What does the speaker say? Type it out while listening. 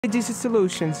Digital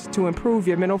solutions to improve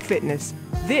your mental fitness.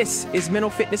 This is Mental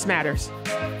Fitness Matters.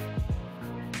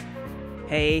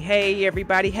 Hey,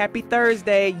 everybody. Happy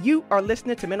Thursday. You are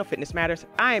listening to Mental Fitness Matters.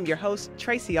 I am your host,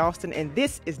 Tracy Alston, and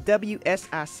this is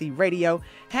WSIC Radio.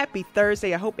 Happy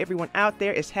Thursday. I hope everyone out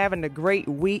there is having a great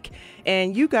week.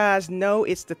 And you guys know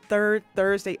it's the third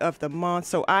Thursday of the month,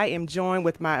 so I am joined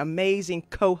with my amazing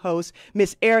co-host,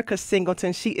 Miss Erica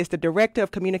Singleton. She is the Director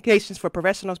of Communications for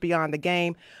Professionals Beyond the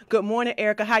Game. Good morning,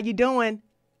 Erica. How you doing?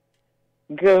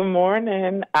 Good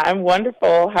morning. I'm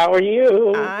wonderful. How are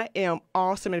you? I am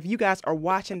awesome. And if you guys are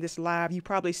watching this live, you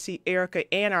probably see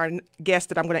Erica and our guest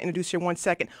that I'm going to introduce here in 1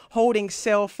 second holding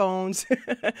cell phones.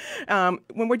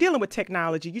 When we're dealing with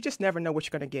technology, you just never know what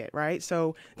you're going to get, right?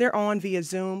 So they're on via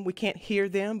Zoom. We can't hear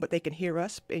them, but they can hear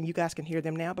us. And you guys can hear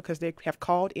them now because they have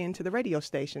called into the radio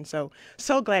station. So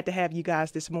glad to have you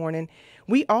guys this morning.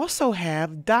 We also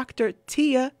have Dr.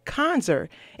 Tia Konzer,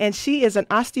 and she is an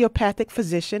osteopathic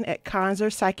physician at Konzer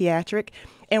Psychiatric,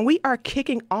 and we are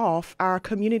kicking off our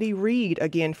community read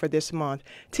again for this month.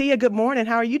 Tia, good morning.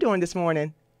 How are you doing this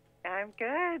morning? I'm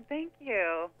good. Thank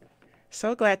you.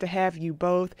 So glad to have you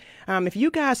both. If you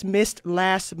guys missed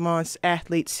last month's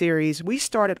athlete series, we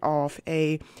started off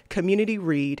a community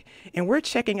read, and we're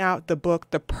checking out the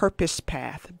book, The Purpose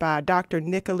Path by Dr.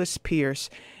 Nicholas Pierce.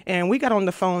 And we got on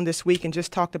the phone this week and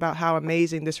just talked about how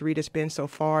amazing this read has been so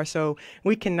far. So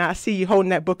we cannot see you holding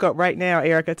that book up right now,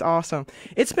 Erica. It's awesome.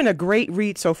 It's been a great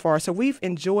read so far. So we've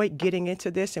enjoyed getting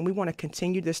into this, and we want to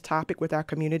continue this topic with our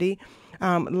community.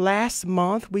 Last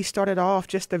month, we started off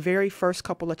just the very first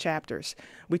couple of chapters.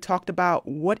 We talked about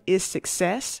what is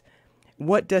success,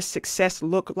 what does success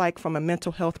look like from a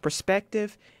mental health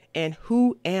perspective, and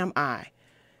who am I?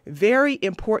 Very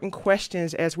important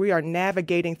questions as we are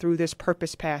navigating through this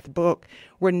Purpose Path book.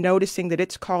 We're noticing that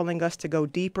it's calling us to go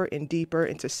deeper and deeper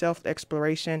into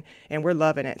self-exploration, and we're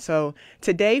loving it. So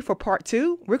today for part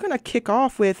 2, we're going to kick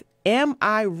off with, am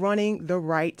I running the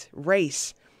right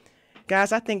race?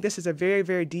 Guys, I think this is a very,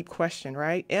 very deep question,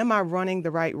 right? Am I running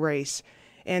the right race?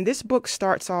 And this book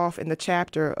starts off in the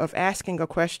chapter of asking a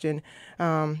question.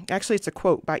 Actually, it's a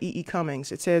quote by E.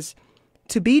 Cummins. It says,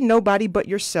 "To be nobody but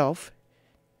yourself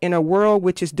in a world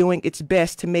which is doing its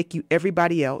best to make you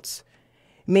everybody else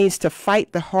means to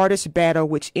fight the hardest battle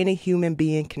which any human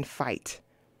being can fight."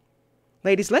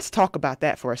 Ladies, let's talk about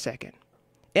that for a second.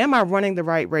 Am I running the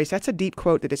right race? That's a deep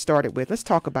quote that it started with. Let's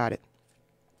talk about it.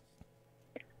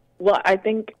 Well, I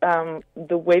think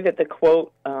the way that the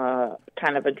quote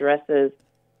kind of addresses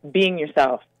being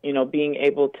yourself, being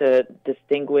able to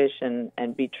distinguish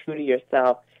and be true to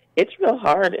yourself, it's real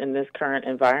hard in this current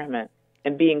environment.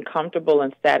 And being comfortable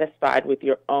and satisfied with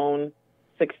your own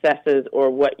successes or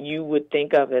what you would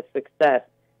think of as success.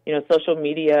 Social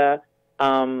media,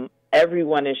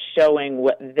 everyone is showing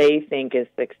what they think is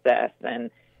success, and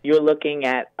you're looking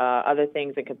at other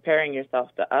things and comparing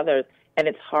yourself to others, and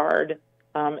it's hard,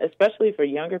 especially for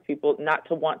younger people, not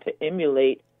to want to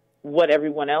emulate what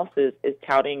everyone else is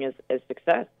touting as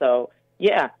success. So,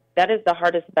 yeah, that is the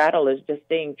hardest battle, is just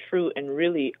staying true and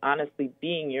really honestly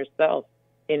being yourself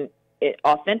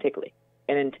authentically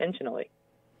and intentionally.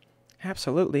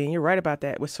 Absolutely. And you're right about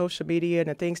that with social media and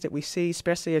the things that we see,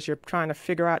 especially as you're trying to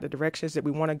figure out the directions that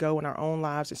we want to go in our own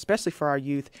lives, especially for our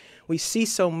youth. We see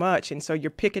so much. And so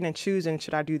you're picking and choosing,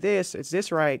 should I do this? Is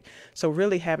this right? So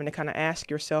really having to kind of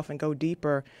ask yourself and go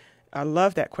deeper. I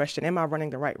love that question. Am I running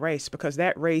the right race? Because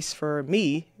that race for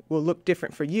me will look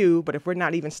different for you. But if we're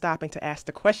not even stopping to ask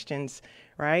the questions,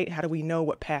 right, how do we know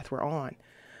what path we're on?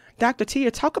 Dr. Tia,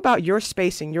 talk about your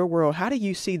space in your world. How do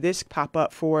you see this pop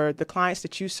up for the clients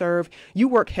that you serve? You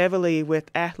work heavily with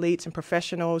athletes and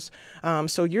professionals,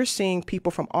 so you're seeing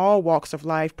people from all walks of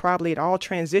life, probably at all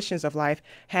transitions of life,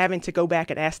 having to go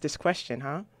back and ask this question,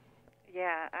 huh?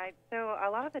 Yeah, so a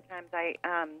lot of the times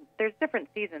there's different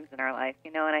seasons in our life,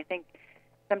 and I think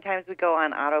sometimes we go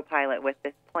on autopilot with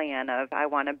this plan of, I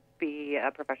want to be a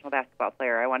professional basketball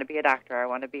player, I want to be a doctor, I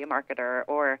want to be a marketer,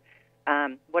 or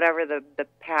whatever the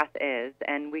path is,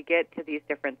 and we get to these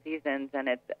different seasons, and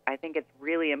I think it's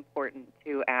really important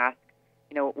to ask,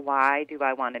 why do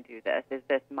I want to do this? Is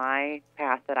this my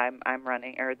path that I'm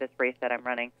running, or this race that I'm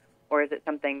running, or is it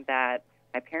something that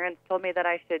my parents told me that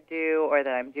I should do, or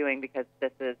that I'm doing because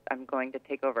I'm going to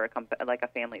take over a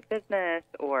family business,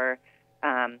 or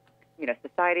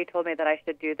society told me that I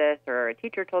should do this, or a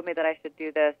teacher told me that I should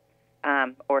do this,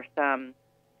 or some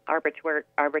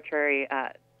arbitrary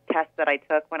test that I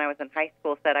took when I was in high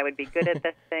school said I would be good at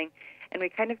this thing. And we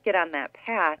kind of get on that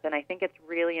path, and I think it's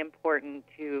really important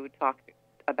to talk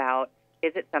about,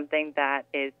 is it something that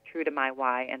is true to my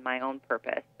why and my own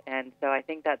purpose? And so I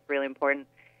think that's really important.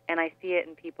 And I see it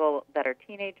in people that are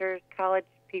teenagers, college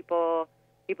people,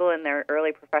 people in their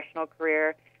early professional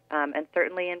career, and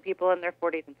certainly in people in their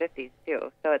 40s and 50s,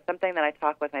 too. So it's something that I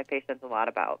talk with my patients a lot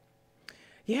about.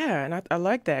 Yeah, and I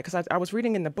like that because I was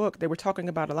reading in the book, they were talking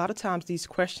about a lot of times these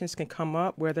questions can come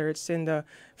up, whether it's in the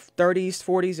 30s,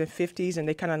 40s, and 50s, and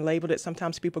they kind of labeled it.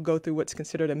 Sometimes people go through what's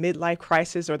considered a midlife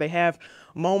crisis, or they have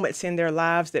moments in their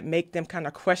lives that make them kind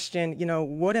of question,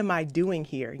 what am I doing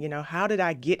here? How did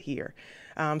I get here?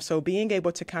 So being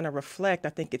able to kind of reflect, I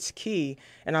think it's key.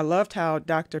 And I loved how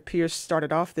Dr. Pierce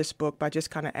started off this book by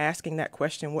just kind of asking that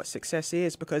question, what success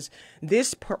is, because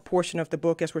this portion of the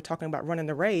book, as we're talking about running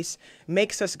the race,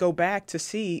 makes us go back to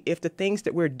see if the things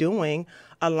that we're doing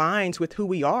aligns with who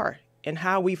we are and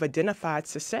how we've identified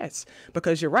success.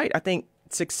 Because you're right, I think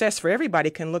success for everybody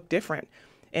can look different.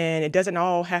 And it doesn't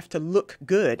all have to look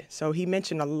good. So he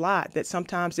mentioned a lot that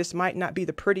sometimes this might not be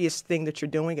the prettiest thing that you're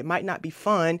doing. It might not be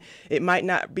fun. It might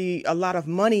not be a lot of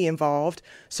money involved.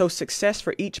 So success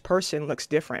for each person looks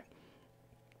different.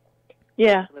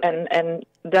 Yeah, and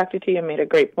Dr. Tia made a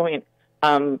great point.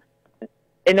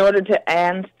 In order to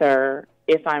answer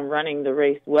if I'm running the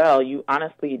race well, you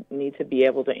honestly need to be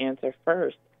able to answer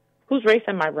first, whose race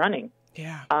am I running?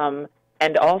 Yeah.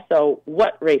 And also,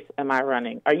 what race am I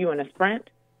running? Are you in a sprint?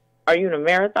 Are you in a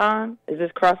marathon? Is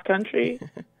this cross country?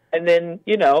 And then,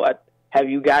 have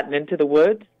you gotten into the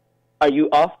woods? Are you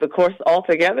off the course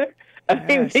altogether? I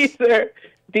mean, these are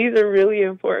really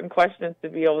important questions to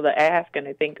be able to ask. And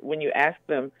I think when you ask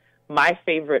them, my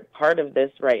favorite part of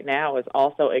this right now is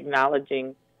also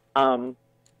acknowledging,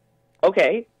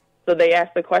 okay, so they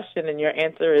ask the question and your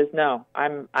answer is no,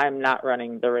 I'm not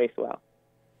running the race well.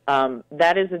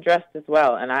 That is addressed as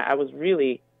well, and I was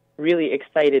really, really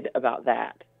excited about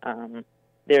that.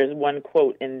 There's one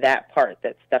quote in that part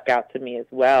that stuck out to me as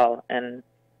well, and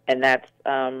that's,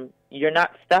 you're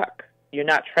not stuck, you're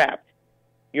not trapped.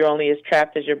 You're only as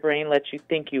trapped as your brain lets you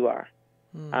think you are.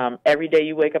 Every day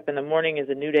you wake up in the morning is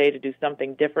a new day to do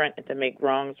something different and to make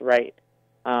wrongs right.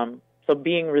 So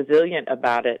being resilient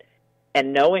about it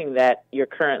and knowing that you're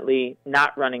currently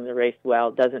not running the race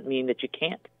well doesn't mean that you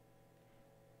can't.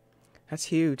 That's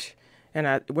huge.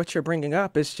 And what you're bringing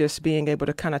up is just being able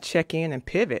to kind of check in and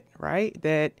pivot, right?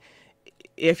 That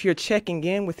if you're checking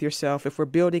in with yourself, if we're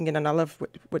building in, and I love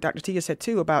what Dr. Tia said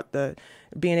too about the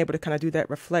being able to kind of do that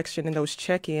reflection and those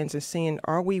check-ins and seeing,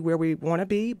 are we where we want to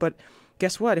be? But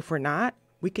guess what? If we're not,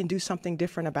 we can do something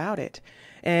different about it.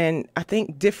 And I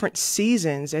think different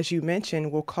seasons, as you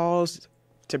mentioned, will cause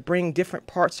to bring different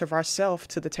parts of ourselves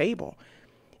to the table.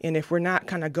 And if we're not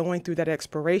kind of going through that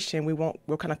exploration,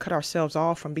 we'll kind of cut ourselves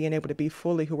off from being able to be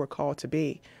fully who we're called to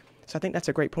be. So I think that's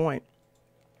a great point.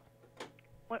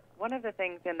 One of the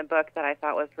things in the book that I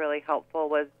thought was really helpful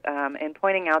was in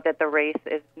pointing out that the race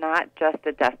is not just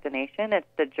a destination, it's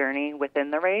the journey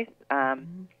within the race.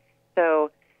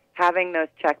 So having those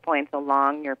checkpoints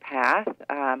along your path,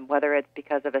 whether it's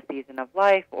because of a season of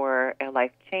life or a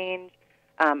life change,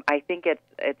 I think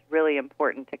it's really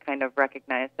important to kind of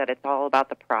recognize that it's all about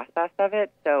the process of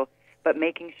it. So, but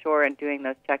making sure and doing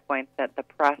those checkpoints that the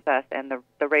process and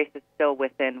the race is still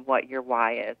within what your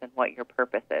why is and what your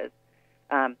purpose is.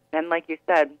 And like you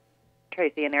said,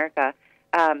 Tracy and Erica,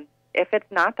 if it's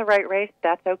not the right race,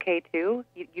 that's okay too.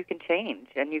 You can change,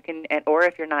 and you can, or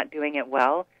if you're not doing it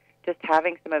well, just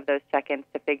having some of those check-ins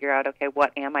to figure out, okay,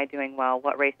 what am I doing well?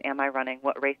 What race am I running?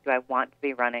 What race do I want to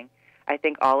be running? I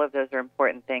think all of those are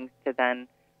important things to then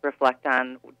reflect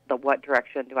on what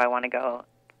direction do I want to go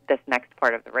this next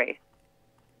part of the race.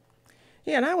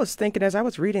 Yeah, and I was thinking, as I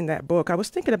was reading that book, I was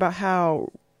thinking about how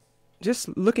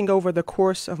just looking over the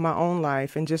course of my own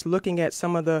life and just looking at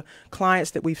some of the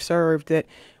clients that we've served, that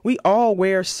we all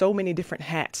wear so many different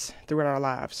hats throughout our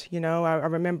lives. You know, I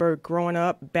remember growing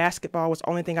up, basketball was the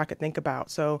only thing I could think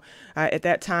about. So at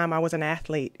that time, I was an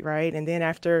athlete, right? And then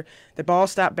after the ball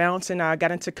stopped bouncing, I got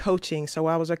into coaching. So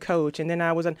I was a coach. And then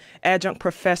I was an adjunct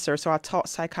professor. So I taught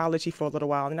psychology for a little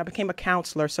while. And I became a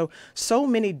counselor. So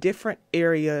many different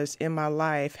areas in my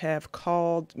life have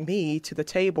called me to the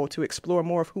table to explore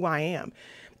more of who I am.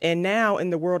 And now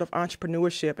in the world of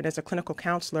entrepreneurship and as a clinical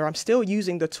counselor, I'm still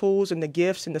using the tools and the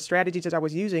gifts and the strategies that I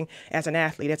was using as an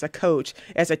athlete, as a coach,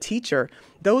 as a teacher.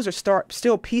 Those are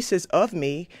still pieces of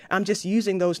me. I'm just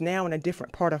using those now in a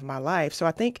different part of my life. So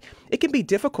I think it can be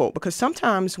difficult because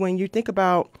sometimes when you think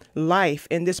about life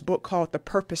in this book called The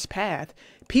Purpose Path,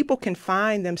 people can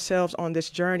find themselves on this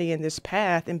journey and this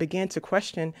path and begin to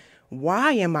question,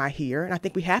 why am I here? And I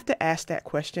think we have to ask that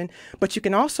question. But you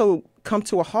can also come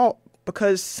to a halt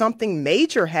because something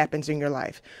major happens in your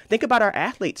life. Think about our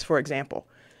athletes, for example.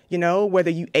 You know, whether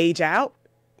you age out,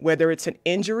 whether it's an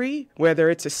injury, whether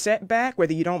it's a setback,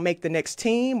 whether you don't make the next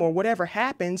team or whatever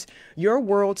happens, your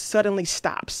world suddenly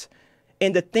stops.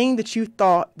 And the thing that you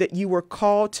thought that you were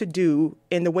called to do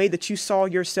in the way that you saw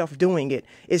yourself doing it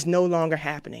is no longer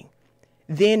happening.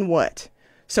 Then what?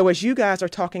 So as you guys are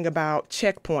talking about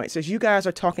checkpoints, as you guys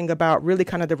are talking about really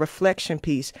kind of the reflection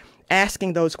piece,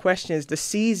 asking those questions, the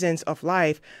seasons of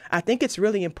life, I think it's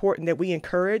really important that we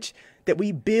encourage that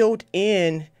we build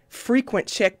in frequent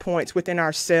checkpoints within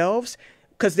ourselves,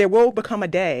 because there will become a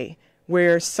day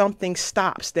where something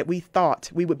stops that we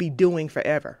thought we would be doing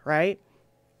forever, right?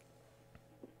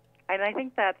 And I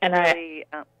think that's really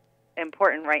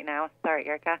important right now. Sorry,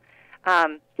 Erica.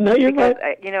 No, you're because,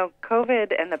 right.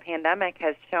 COVID and the pandemic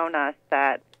has shown us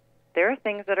that there are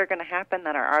things that are going to happen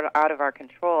that are out of our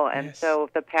control. And Yes. so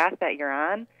the path that you're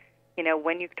on,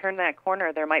 when you turn that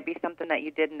corner, there might be something that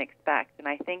you didn't expect. And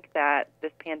I think that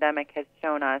this pandemic has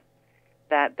shown us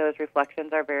that those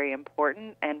reflections are very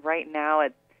important. And right now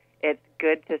it's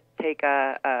good to take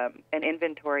an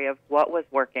inventory of what was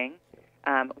working,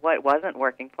 what wasn't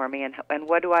working for me, and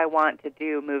what do I want to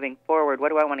do moving forward? What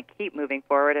do I want to keep moving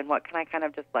forward, and what can I kind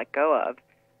of just let go of?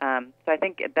 So I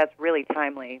think that's really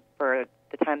timely for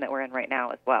the time that we're in right now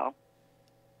as well.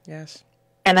 Yes.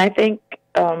 And I think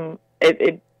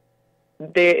it's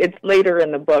later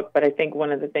in the book, but I think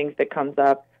one of the things that comes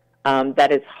up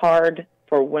that is hard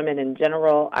for women in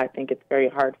general, I think it's very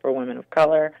hard for women of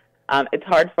color. It's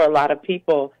hard for a lot of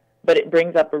people, but it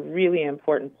brings up a really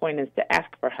important point, is to ask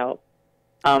for help.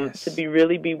 Yes. To be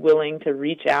willing to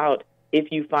reach out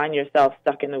if you find yourself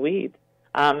stuck in the weeds.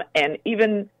 And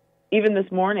even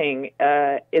this morning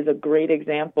is a great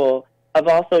example of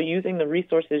also using the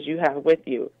resources you have with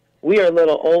you. We are a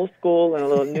little old school and a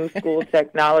little new school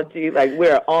technology. Like,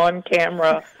 we're on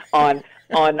camera, on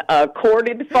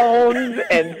corded phones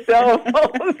and cell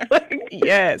phones.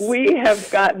 Yes. We have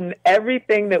gotten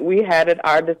everything that we had at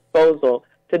our disposal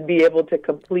to be able to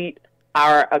complete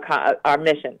our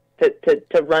mission.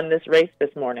 To run this race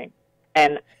this morning.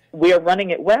 And we are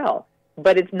running it well,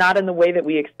 but it's not in the way that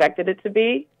we expected it to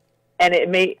be, and it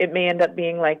may end up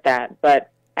being like that.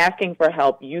 But asking for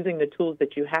help, using the tools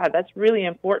that you have, that's really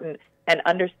important, and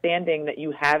understanding that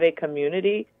you have a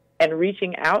community and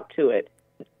reaching out to it.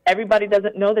 Everybody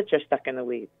doesn't know that you're stuck in the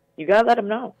weeds. You got to let them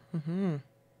know. Mm-hmm.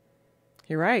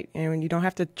 You're right. And you don't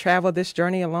have to travel this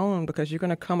journey alone, because you're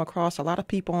going to come across a lot of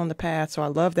people on the path. So I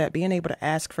love that, being able to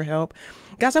ask for help.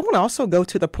 Guys, I want to also go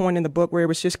to the point in the book where it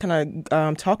was just kind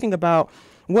of talking about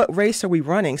what race are we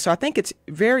running? So I think it's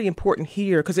very important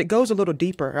here because it goes a little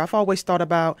deeper. I've always thought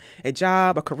about a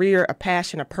job, a career, a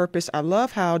passion, a purpose. I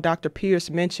love how Dr. Pierce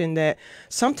mentioned that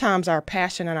sometimes our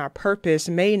passion and our purpose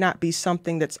may not be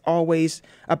something that's always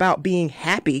about being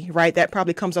happy, right? That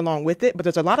probably comes along with it. But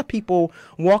there's a lot of people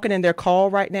walking in their call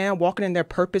right now, walking in their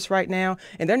purpose right now,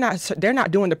 and they're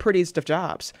not doing the prettiest of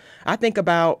jobs. I think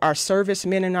about our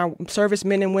servicemen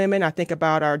and women. I think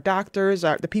about our doctors,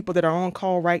 the people that are on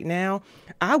call right now.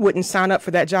 I wouldn't sign up for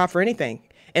that job for anything.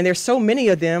 And there's so many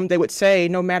of them, they would say,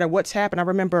 no matter what's happened. I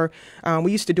remember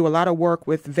we used to do a lot of work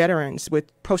with veterans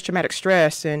with post-traumatic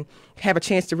stress and have a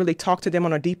chance to really talk to them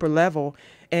on a deeper level.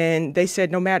 And they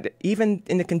said no matter, even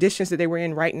in the conditions that they were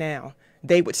in right now,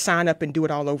 they would sign up and do it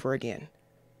all over again.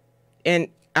 And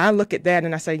I look at that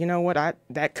and I say, you know what,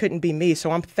 that couldn't be me.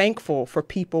 So I'm thankful for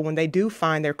people when they do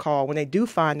find their call, when they do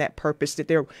find that purpose, that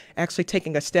they're actually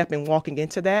taking a step and walking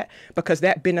into that, because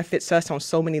that benefits us on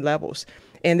so many levels.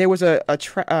 And there was a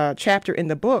chapter in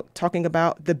the book talking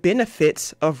about the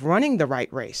benefits of running the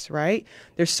right race, right?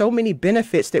 There's so many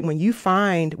benefits that when you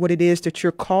find what it is that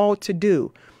you're called to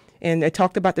do, and they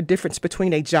talked about the difference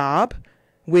between a job,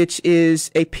 which is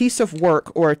a piece of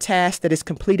work or a task that is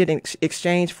completed in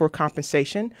exchange for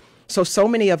compensation. So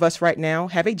many of us right now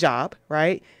have a job,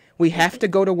 right? We have to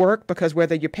go to work because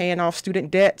whether you're paying off student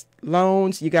debt,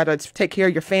 loans, you got to take care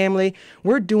of your family.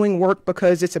 We're doing work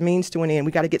because it's a means to an end.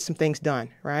 We got to get some things done,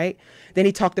 right? Then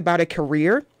he talked about a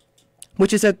career,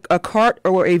 which is a cart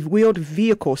or a wheeled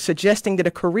vehicle, suggesting that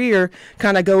a career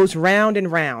kind of goes round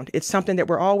and round. It's something that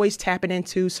we're always tapping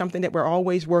into, something that we're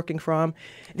always working from.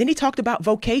 Then he talked about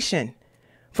vocation.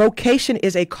 Vocation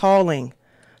is a calling,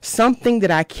 something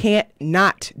that I can't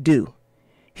not do.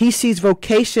 He sees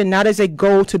vocation not as a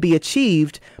goal to be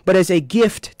achieved, but as a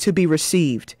gift to be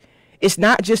received. It's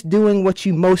not just doing what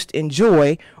you most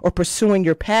enjoy or pursuing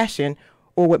your passion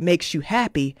or what makes you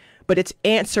happy, but it's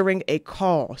answering a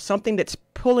call, something that's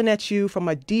pulling at you from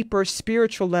a deeper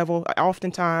spiritual level,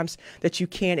 oftentimes, that you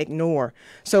can't ignore.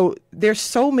 So there's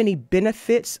so many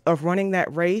benefits of running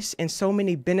that race and so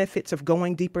many benefits of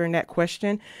going deeper in that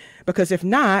question, because if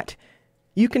not,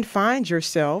 you can find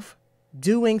yourself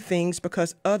doing things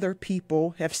because other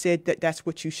people have said that that's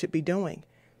what you should be doing.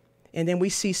 And then we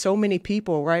see so many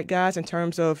people, right, guys, in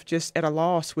terms of just at a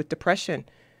loss with depression.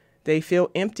 They feel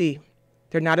empty.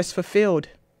 They're not as fulfilled.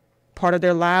 Part of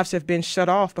their lives have been shut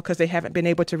off because they haven't been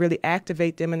able to really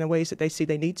activate them in the ways that they see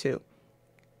they need to.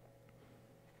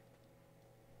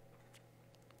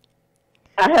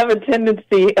 I have a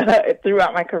tendency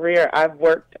throughout my career, I've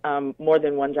worked more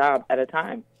than one job at a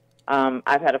time.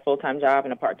 I've had a full-time job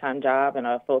and a part-time job and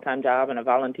a full-time job and a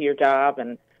volunteer job.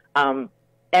 And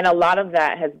a lot of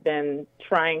that has been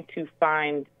trying to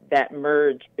find that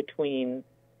merge between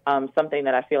something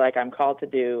that I feel like I'm called to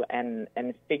do and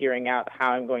figuring out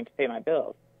how I'm going to pay my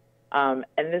bills. And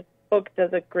this book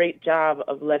does a great job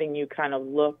of letting you kind of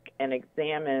look and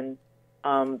examine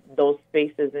those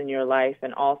spaces in your life,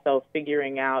 and also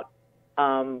figuring out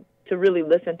to really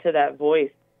listen to that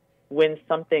voice when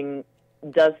something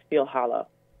does feel hollow,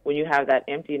 when you have that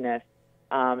emptiness,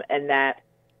 and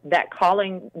that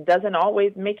calling doesn't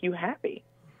always make you happy.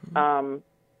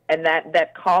 And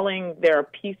that calling, there are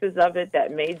pieces of it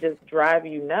that may just drive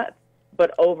you nuts,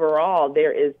 but overall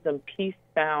there is some peace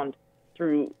found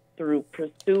through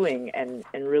pursuing and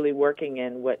really working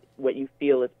in what you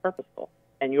feel is purposeful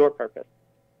and your purpose.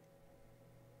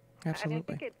 Absolutely. And I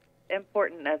think it's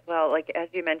important as well, like as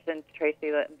you mentioned,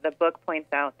 Tracy, the book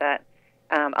points out that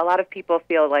a lot of people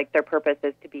feel like their purpose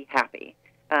is to be happy,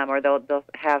 or they'll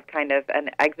have kind of an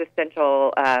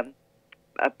existential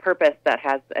a purpose that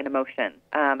has an emotion.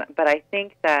 But I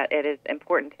think that it is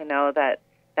important to know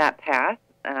that path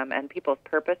and people's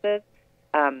purposes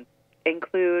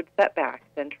include setbacks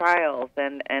and trials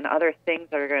and other things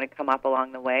that are going to come up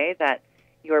along the way, that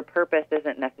your purpose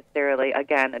isn't necessarily,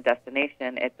 again, a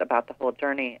destination. It's about the whole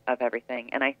journey of everything.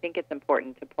 And I think it's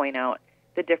important to point out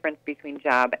the difference between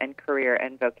job and career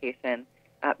and vocation,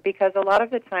 because a lot of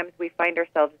the times we find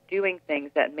ourselves doing things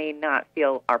that may not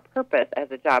feel our purpose as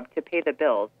a job to pay the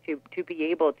bills, to be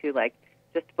able to, like,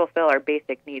 just fulfill our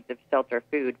basic needs of shelter,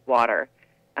 food, water.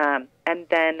 And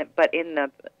then, but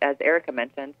as Erica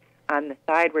mentioned, on the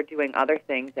side we're doing other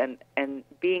things, and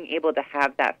being able to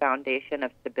have that foundation of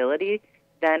stability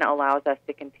then allows us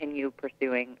to continue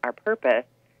pursuing our purpose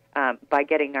by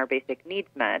getting our basic needs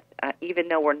met. Even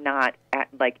though we're not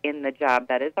in the job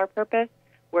that is our purpose,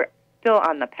 we're still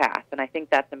on the path, and I think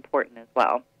that's important as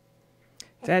well.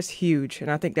 That's huge. And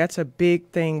I think that's a big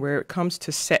thing where it comes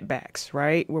to setbacks,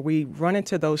 right? Where we run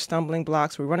into those stumbling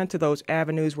blocks, we run into those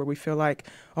avenues where we feel like,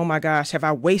 oh my gosh, have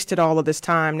I wasted all of this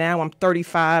time? Now I'm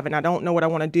 35 and I don't know what I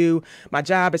want to do. My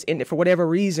job is ended for whatever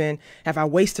reason. Have I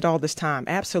wasted all this time?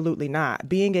 Absolutely not.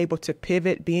 Being able to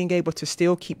pivot, being able to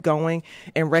still keep going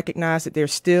and recognize that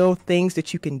there's still things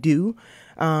that you can do.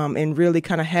 And really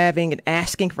kind of having and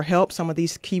asking for help. Some of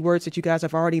these keywords that you guys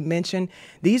have already mentioned,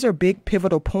 these are big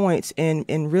pivotal points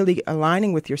in really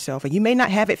aligning with yourself. And you may not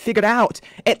have it figured out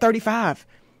at 35.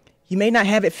 You may not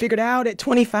have it figured out at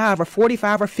 25 or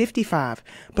 45 or 55,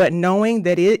 but knowing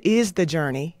that it is the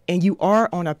journey and you are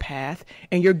on a path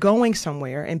and you're going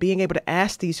somewhere, and being able to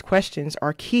ask these questions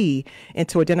are key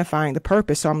into identifying the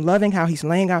purpose. So I'm loving how he's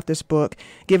laying out this book,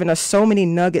 giving us so many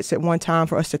nuggets at one time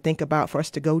for us to think about, for us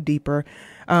to go deeper,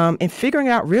 and figuring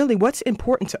out really what's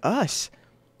important to us.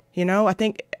 You know, I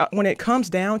think when it comes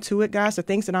down to it, guys, the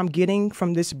things that I'm getting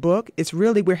from this book, it's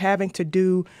really we're having to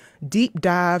do deep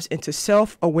dives into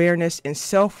self-awareness and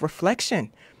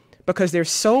self-reflection, because there's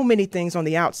so many things on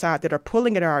the outside that are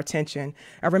pulling at our attention.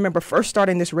 I remember first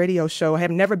starting this radio show. I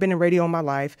have never been in radio in my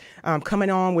life.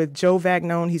 Coming on with Joe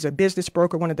Vagnone. He's a business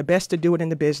broker, one of the best to do it in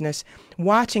the business.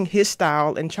 Watching his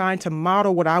style and trying to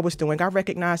model what I was doing, I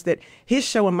recognized that his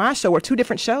show and my show are two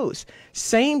different shows.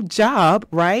 Same job,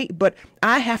 right? But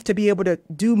I have to be able to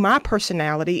do my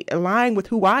personality, align with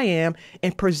who I am,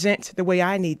 and present the way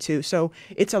I need to. So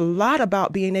it's a lot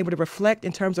about being able to reflect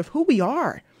in terms of who we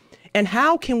are. And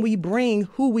how can we bring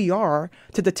who we are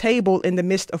to the table in the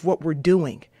midst of what we're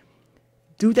doing?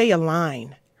 Do they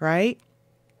align, right?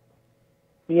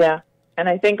 Yeah. And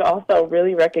I think also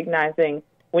really recognizing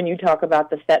when you talk about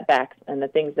the setbacks and the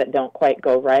things that don't quite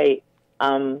go right,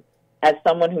 as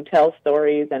someone who tells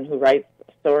stories and who writes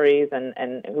stories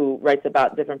and who writes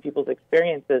about different people's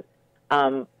experiences,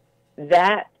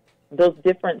 that those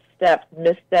different steps,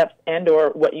 missteps, and or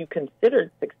what you considered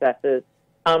successes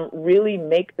really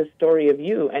make the story of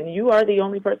you. And you are the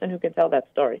only person who can tell that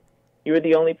story. You are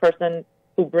the only person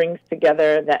who brings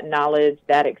together that knowledge,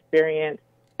 that experience,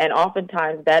 and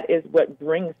oftentimes that is what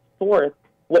brings forth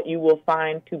what you will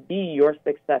find to be your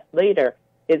success later,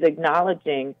 is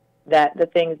acknowledging that the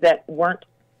things that weren't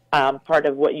part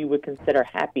of what you would consider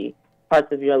happy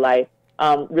parts of your life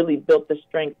really built the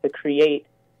strength to create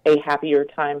a happier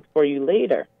time for you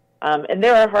later. And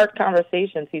there are hard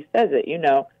conversations. He says it,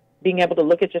 being able to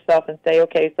look at yourself and say,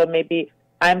 okay, so maybe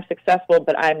I'm successful,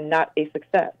 but I'm not a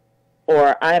success.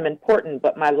 Or I am important,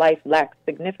 but my life lacks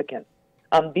significance.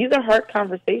 These are hard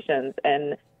conversations,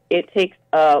 and it takes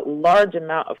a large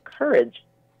amount of courage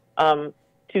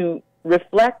to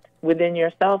reflect within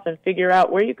yourself and figure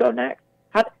out where you go next.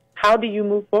 How do you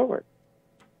move forward?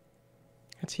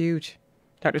 That's huge.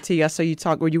 Dr. T, I saw you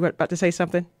talk. Were you about to say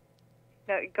something?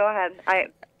 No, go ahead.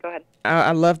 Go ahead.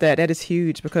 I love that. That is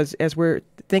huge, because as we're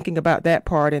thinking about that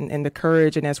part and the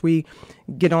courage, and as we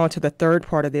get on to the third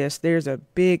part of this, there's a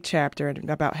big chapter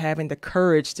about having the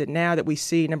courage to, now that we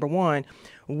see, number one,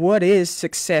 what is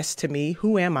success to me?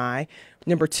 Who am I?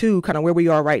 Number two, kind of where we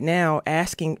are right now,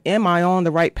 asking, am I on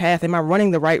the right path? Am I running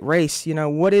the right race?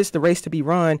 What is the race to be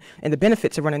run and the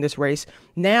benefits of running this race?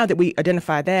 Now that we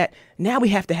identify that, now we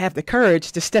have to have the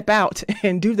courage to step out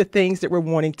and do the things that we're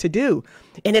wanting to do.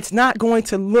 And it's not going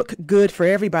to look good for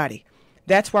everybody.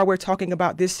 That's why we're talking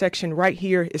about this section right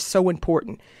here is so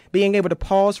important. Being able to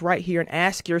pause right here and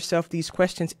ask yourself these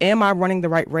questions. Am I running the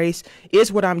right race?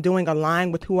 Is what I'm doing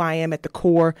aligned with who I am at the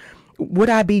core? Would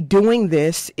I be doing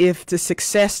this if the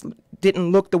success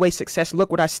didn't look the way success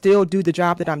looked? Would I still do the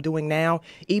job that I'm doing now,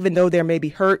 even though there may be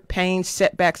hurt, pain,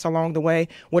 setbacks along the way?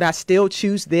 Would I still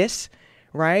choose this?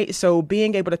 Right? So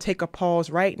being able to take a pause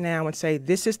right now and say,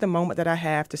 this is the moment that I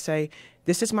have to say,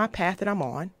 this is my path that I'm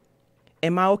on.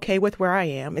 Am I okay with where I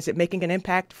am? Is it making an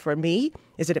impact for me?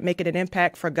 Is it making an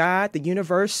impact for God, the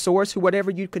universe, source, whatever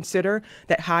you consider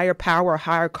that higher power or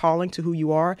higher calling to who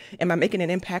you are? Am I making an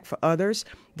impact for others?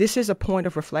 This is a point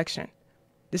of reflection.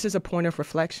 This is a point of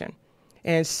reflection.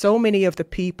 And so many of the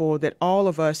people that all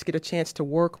of us get a chance to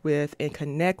work with and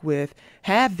connect with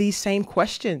have these same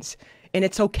questions. And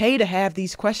it's okay to have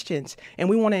these questions. And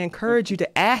we want to encourage you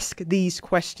to ask these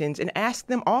questions and ask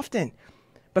them often,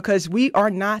 because we are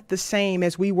not the same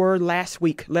as we were last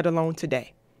week, let alone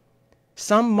today.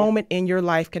 Some moment in your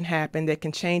life can happen that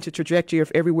can change the trajectory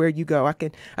of everywhere you go.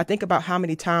 I think about how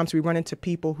many times we run into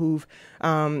people who've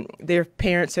their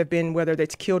parents have been, whether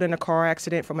it's killed in a car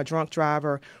accident from a drunk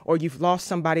driver, or you've lost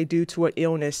somebody due to an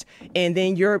illness, and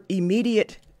then your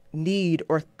immediate need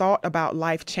or thought about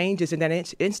life changes in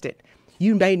that instant.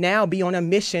 You may now be on a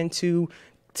mission to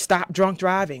stop drunk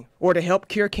driving or to help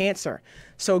cure cancer.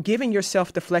 So giving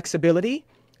yourself the flexibility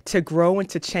to grow and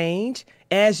to change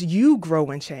as you grow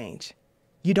and change.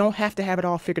 You don't have to have it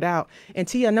all figured out. And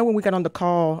T, I know when we got on the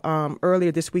call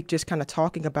earlier this week, just kind of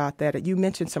talking about that, you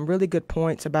mentioned some really good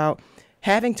points about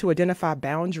having to identify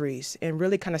boundaries and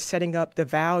really kind of setting up the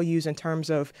values in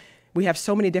terms of we have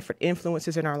so many different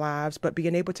influences in our lives, but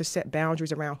being able to set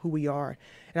boundaries around who we are.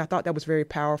 And I thought that was very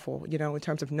powerful, in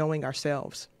terms of knowing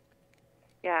ourselves.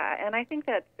 Yeah, and I think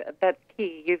that's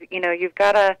key. You've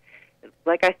got to,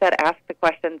 like I said, ask the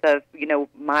questions of,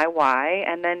 my why,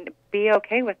 and then be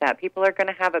okay with that. People are going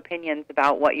to have opinions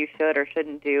about what you should or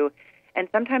shouldn't do. And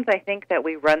sometimes I think that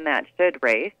we run that should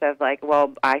race of like,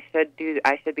 well, I should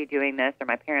be doing this, or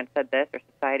my parents said this, or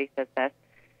society says this.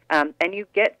 And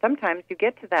sometimes you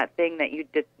get to that thing that you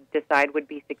decide would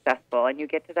be successful, and you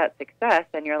get to that success,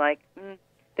 and you're like,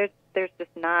 there's just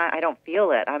not, I don't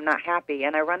feel it. I'm not happy.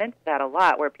 And I run into that a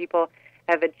lot where people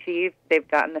have achieved, they've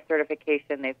gotten the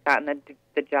certification, they've gotten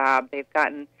the job, they've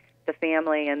gotten the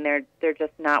family, and they're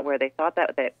just not where they thought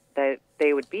that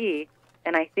they would be.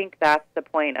 And I think that's the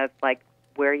point of like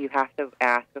where you have to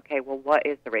ask, okay, well, what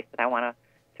is the race that I want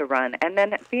to run? And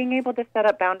then being able to set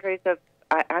up boundaries of,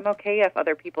 I'm okay if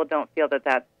other people don't feel that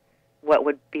that's what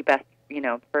would be best,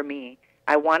 for me.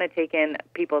 I want to take in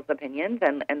people's opinions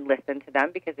and listen to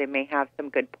them because they may have some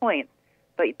good points,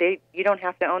 but you don't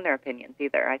have to own their opinions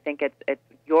either. I think it's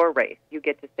your race. You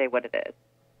get to say what it is.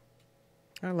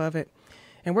 I love it.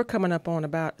 And we're coming up on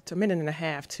about a minute and a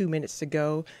half, 2 minutes to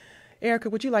go. Erica,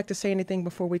 would you like to say anything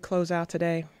before we close out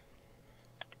today?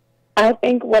 I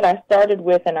think what I started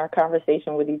with in our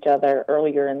conversation with each other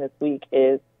earlier in this week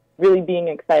is really being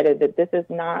excited that this is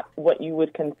not what you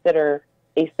would consider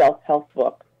a self-help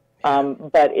book.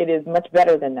 But it is much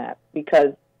better than that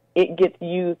because it gets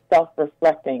you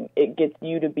self-reflecting. It gets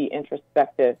you to be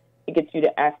introspective. It gets you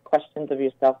to ask questions of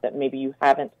yourself that maybe you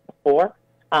haven't before.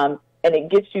 And it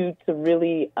gets you to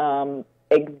really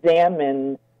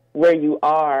examine where you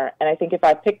are. And I think if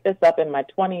I picked this up in my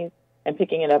 20s and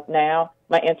picking it up now,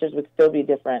 my answers would still be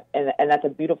different. And that's a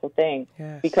beautiful thing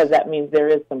because that means there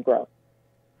is some growth.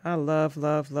 I love,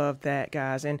 love, love that,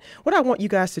 guys. And what I want you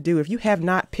guys to do, if you have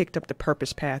not picked up The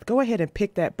Purpose Path, go ahead and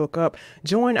pick that book up.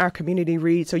 Join our community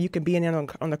read so you can be in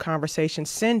on the conversation.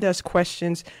 Send us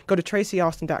questions. Go to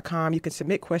tracyalston.com. You can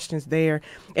submit questions there.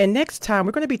 And next time,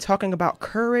 we're going to be talking about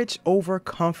courage over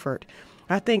comfort.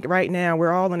 I think right now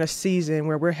we're all in a season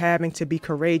where we're having to be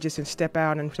courageous and step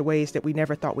out into ways that we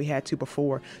never thought we had to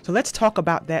before. So let's talk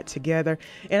about that together.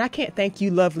 And I can't thank you,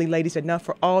 lovely ladies, enough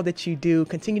for all that you do.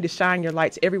 Continue to shine your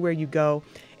lights everywhere you go.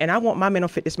 And I want my Mental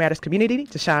Fitness Matters community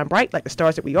to shine bright like the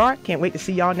stars that we are. Can't wait to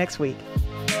see y'all next week.